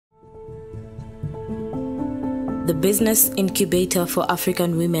The Business Incubator for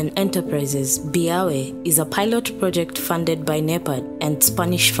African Women Enterprises, BIAWE, is a pilot project funded by NEPAD and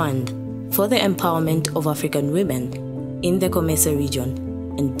Spanish Fund for the empowerment of African women in the COMESA region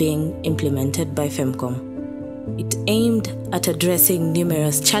and being implemented by FEMCOM. It aimed at addressing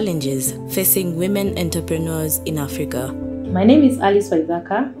numerous challenges facing women entrepreneurs in Africa. My name is Alice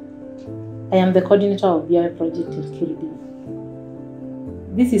Waithaka. I am the coordinator of BIAWE project in Kilby.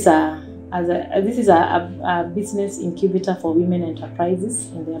 This is a business incubator for women enterprises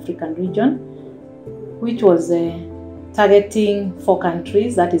in the African region, which was targeting 4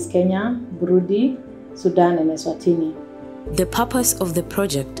 countries, that is Kenya, Burundi, Sudan, and Eswatini. The purpose of the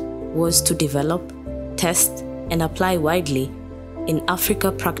project was to develop, test, and apply widely in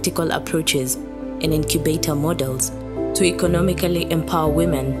Africa practical approaches and incubator models to economically empower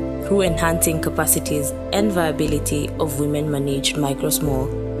women through enhancing capacities and viability of women-managed micro, small,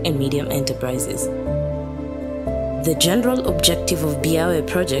 and medium enterprises. The general objective of BIAWE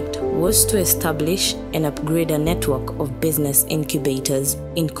project was to establish and upgrade a network of business incubators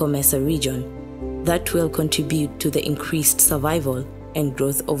in COMESA region that will contribute to the increased survival and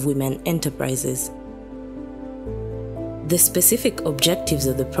growth of women enterprises. The specific objectives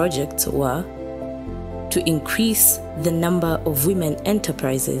of the project were to increase the number of women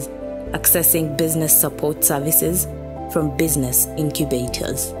enterprises accessing business support services from business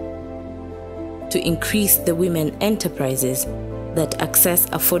incubators, to increase the women enterprises that access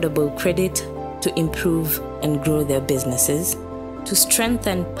affordable credit to improve and grow their businesses, to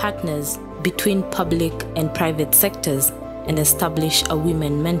strengthen partners between public and private sectors and establish a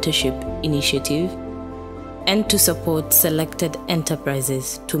women mentorship initiative, and to support selected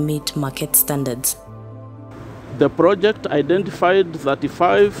enterprises to meet market standards. The project identified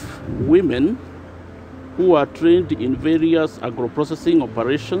 35 women who are trained in various agro-processing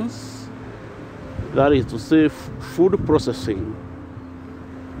operations, that is to say food processing.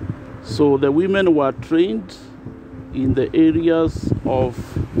 So the women were trained in the areas of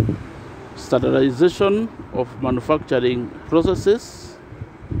standardization of manufacturing processes,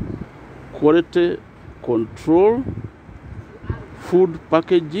 quality control, food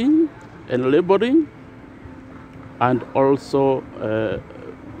packaging and labeling, and also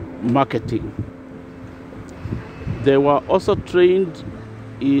marketing. They were also trained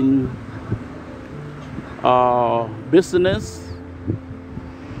in business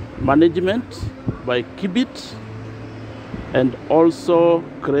management by KIBIT, and also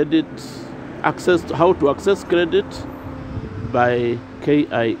credit access, how to access credit by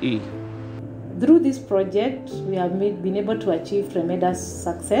KIE. Through this project, we have been able to achieve tremendous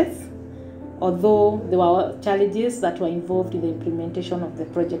success, although there were challenges that were involved in the implementation of the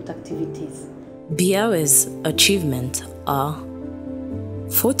project activities. BIAWE's achievements are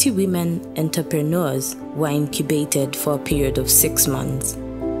 40 women entrepreneurs were incubated for a period of 6 months.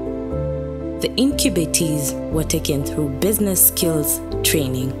 The incubatees were taken through business skills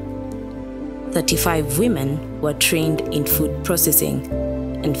training. 35 women were trained in food processing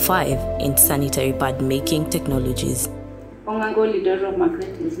and 5 in sanitary pad making technologies. Ongango Lidoro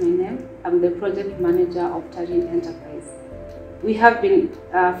Margaret is my name. I'm the project manager of Tarin Enterprise. We have been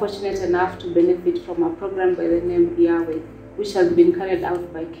fortunate enough to benefit from a program by the name BIAWE, which has been carried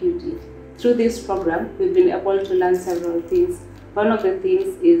out by QD. Through this program, we've been able to learn several things. One of the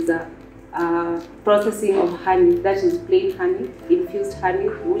things is processing of honey, that is plain honey, infused honey,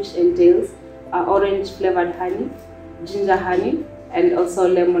 which entails orange flavored honey, ginger honey, and also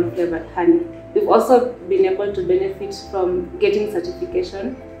lemon flavored honey. We've also been able to benefit from getting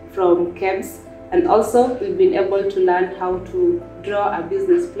certification from KEBS, and also we've been able to learn how to draw a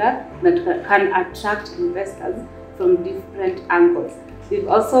business plan that can attract investors from different angles. We've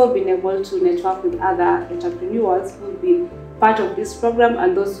also been able to network with other entrepreneurs who've been part of this program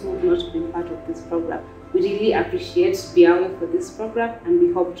and those who have not been part of this program. We really appreciate BIAWE for this program, and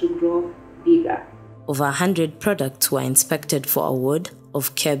we hope to grow bigger. Over 100 products were inspected for award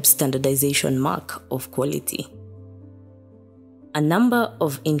of KEBS standardization mark of quality. A number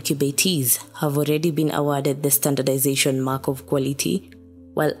of incubatees have already been awarded the standardization mark of quality,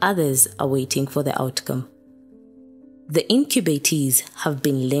 while others are waiting for the outcome. The incubatees have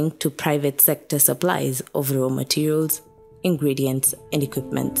been linked to private sector supplies of raw materials, ingredients, and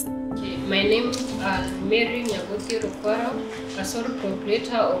equipment. My name is Mary Nyagosi Rukwara, a sole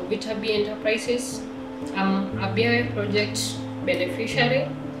proprietor of BIAWE Enterprises. I'm a BIAWE project beneficiary.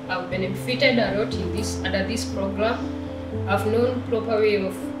 I've benefited a lot under this program. I've known proper way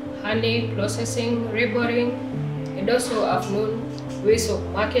of honey processing, labeling, and also I've known ways of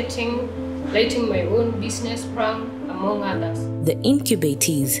marketing, writing my own business plan. I'm among others. The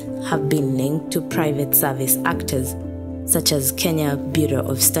incubatees have been linked to private service actors such as Kenya Bureau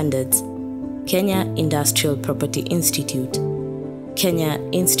of Standards, Kenya Industrial Property Institute, Kenya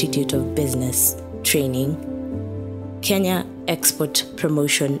Institute of Business Training, Kenya Export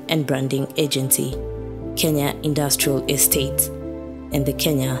Promotion and Branding Agency, Kenya Industrial Estates, and the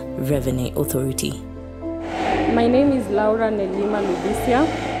Kenya Revenue Authority. My name is Laura Nelima Ludisia.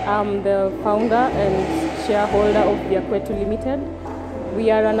 I'm the founder and shareholder of BIAWE Limited.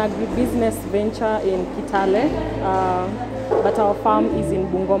 We are an agribusiness venture in Kitale, but our farm is in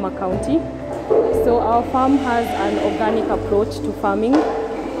Bungoma County. So our farm has an organic approach to farming.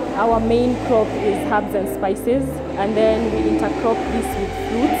 Our main crop is herbs and spices, and then we intercrop this with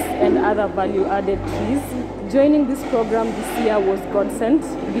fruits and other value-added trees. Joining this program this year was godsend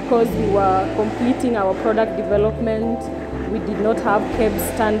because we were completing our product development. We did not have KEB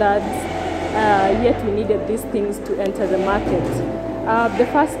standards, yet we needed these things to enter the market. The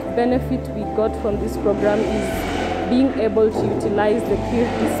first benefit we got from this program is being able to utilize the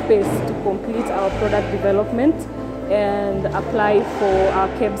KIRDI space to complete our product development and apply for our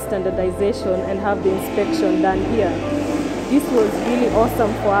KEB standardization and have the inspection done here. This was really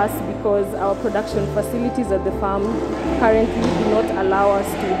awesome for us because our production facilities at the farm currently do not allow us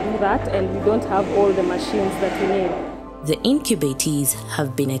to do that, and we don't have all the machines that we need. The incubatees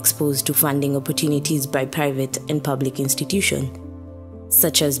have been exposed to funding opportunities by private and public institutions,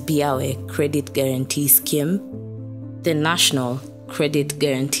 such as BIAWE Credit Guarantee Scheme, the National Credit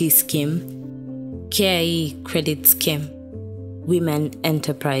Guarantee Scheme, KIE Credit Scheme, Women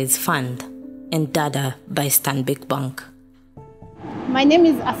Enterprise Fund, and DADA by Stanbic Bank. My name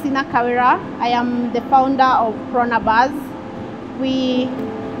is Asina Kawira. I am the founder of Prona Bars. We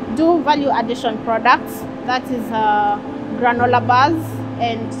do value addition products, that is granola bars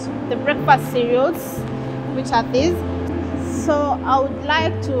and the breakfast cereals, which are these. So I would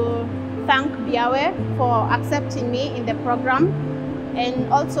like to thank BIAWE for accepting me in the program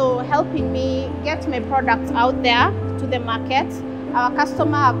and also helping me get my products out there to the market. Our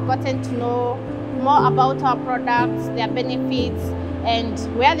customers have gotten to know more about our products, their benefits, and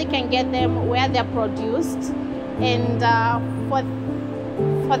where they can get them, where they're produced. And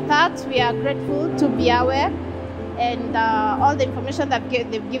for that, we are grateful to BIAWE and all the information that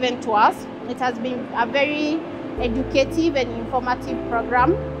they've given to us. It has been a very educative and informative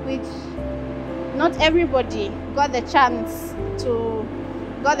program, which not everybody got the chance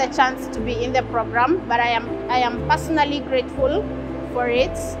to be in the program, but I am personally grateful for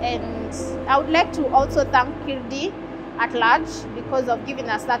it, and I would like to also thank KIRDI at large because of giving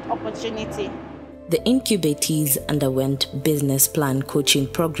us that opportunity. The incubatees underwent business plan coaching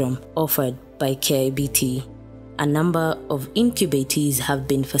program offered by KIBT. A number of incubatees have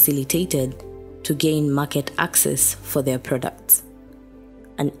been facilitated to gain market access for their products.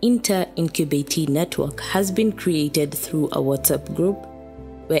 An inter-incubatee network has been created through a WhatsApp group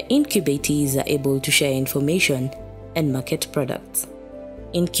where incubatees are able to share information and market products.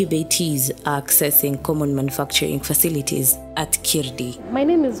 Incubatees are accessing common manufacturing facilities at KIRDI. My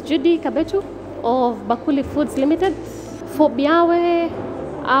name is Judy Kabetu of Bakuli Foods Limited. For BIAWE,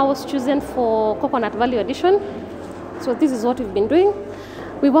 I was chosen for coconut value addition. So this is what we've been doing.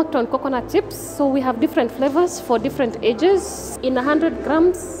 We worked on coconut chips, so we have different flavors for different ages in 100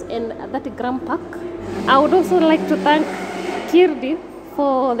 grams and a 30 gram pack. I would also like to thank KIRDI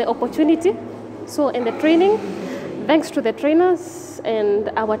for the opportunity. So in the training, thanks to the trainers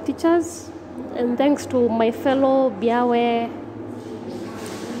and our teachers, and thanks to my fellow BIAWE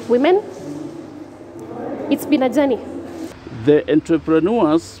women, it's been a journey. The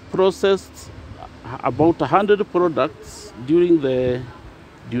entrepreneurs processed about 100 products during the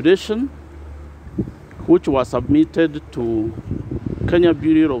duration, which was submitted to Kenya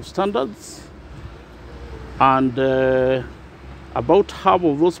Bureau of Standards, and about half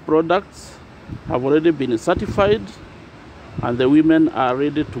of those products have already been certified, and the women are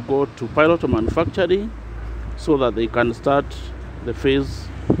ready to go to pilot manufacturing so that they can start the phase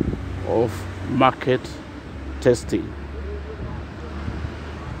of market testing.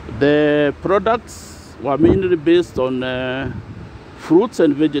 The products were mainly based on fruits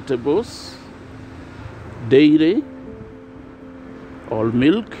and vegetables, dairy, or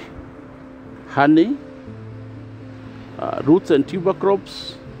milk, honey, roots and tuber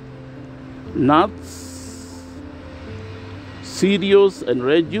crops, nuts, cereals and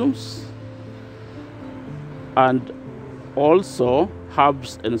legumes, and also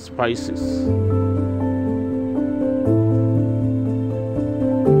herbs and spices.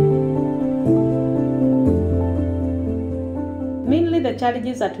 Mainly the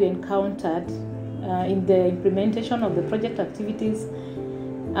challenges that we encountered in the implementation of the project activities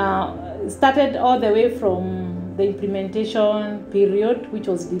started all the way from the implementation period, which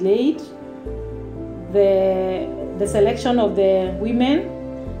was delayed, the selection of the women,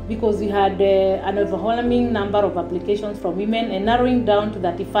 because we had an overwhelming number of applications from women, and narrowing down to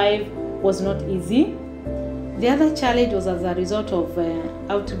 35 was not easy. The other challenge was as a result of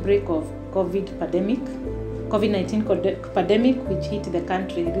outbreak of COVID-19 pandemic, which hit the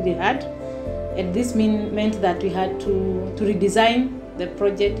country really hard. And this meant that we had to redesign the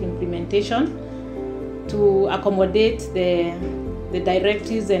project implementation to accommodate the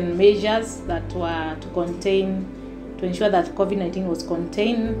directives and measures that were to ensure that COVID-19 was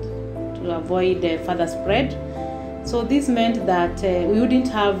contained, to avoid further spread. So this meant that we wouldn't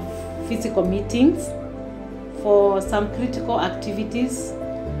have physical meetings for some critical activities,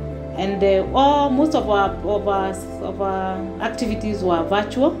 and most of our activities were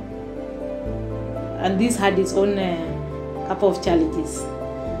virtual, and this had its own couple of challenges.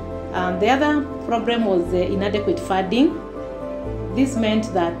 The other problem was inadequate funding. This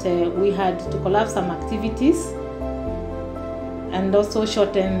meant that we had to collapse some activities and also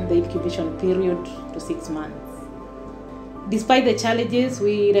shorten the incubation period to 6 months. Despite the challenges,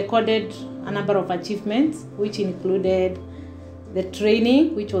 we recorded a number of achievements, which included the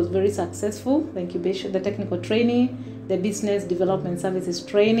training, which was very successful, the incubation, the technical training, the business development services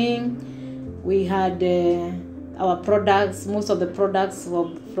training. We had our products, most of the products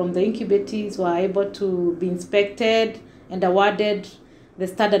from the incubatees were able to be inspected and awarded the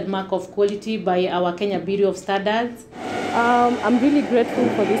standard mark of quality by our Kenya Bureau of Standards. I'm really grateful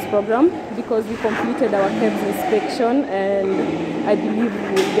for this program because we completed our KEBS inspection, and I believe we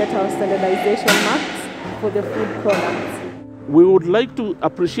will get our standardization marks for the food products. We would like to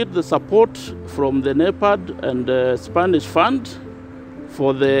appreciate the support from the NEPAD and the Spanish Fund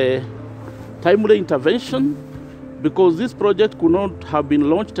for the timely intervention, because this project could not have been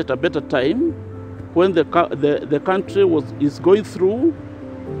launched at a better time when the country is going through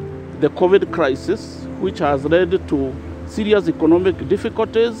the COVID crisis, which has led to serious economic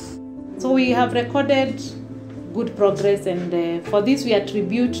difficulties. So we have recorded good progress, and for this we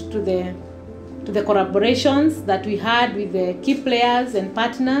attribute to the collaborations that we had with the key players and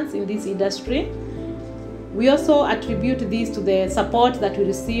partners in this industry. We also attribute this to the support that we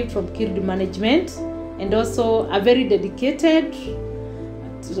received from KIRD management, and also a very dedicated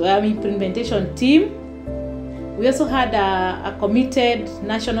implementation team. We also had a committed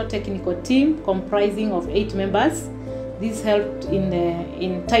national technical team comprising of 8 members. This helped in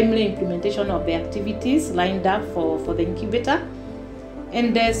timely implementation of the activities lined up for the incubator.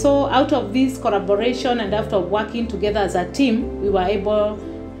 And so out of this collaboration and after working together as a team, we were able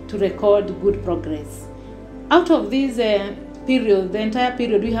to record good progress. Out of this period, the entire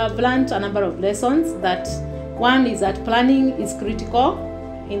period, we have learned a number of lessons. That one is that planning is critical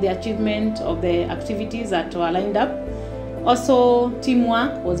in the achievement of the activities that were lined up. Also,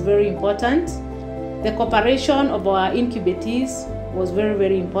 teamwork was very important. The cooperation of our incubatees was very,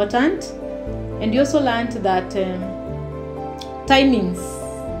 very important. And we also learned that timings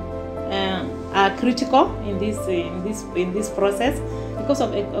are critical in this process. Because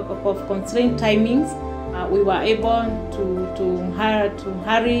of constrained timings, we were able to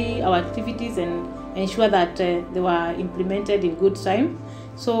hurry our activities and ensure that they were implemented in good time.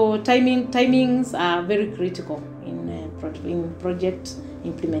 So timings are very critical in project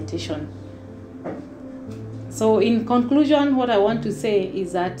implementation. So in conclusion, what I want to say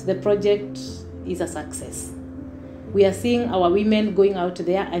is that the project is a success. We are seeing our women going out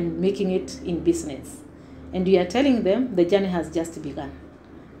there and making it in business. And we are telling them the journey has just begun.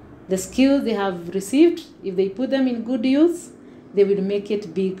 The skills they have received, if they put them in good use, they will make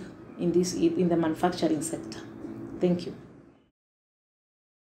it big in the manufacturing sector. Thank you.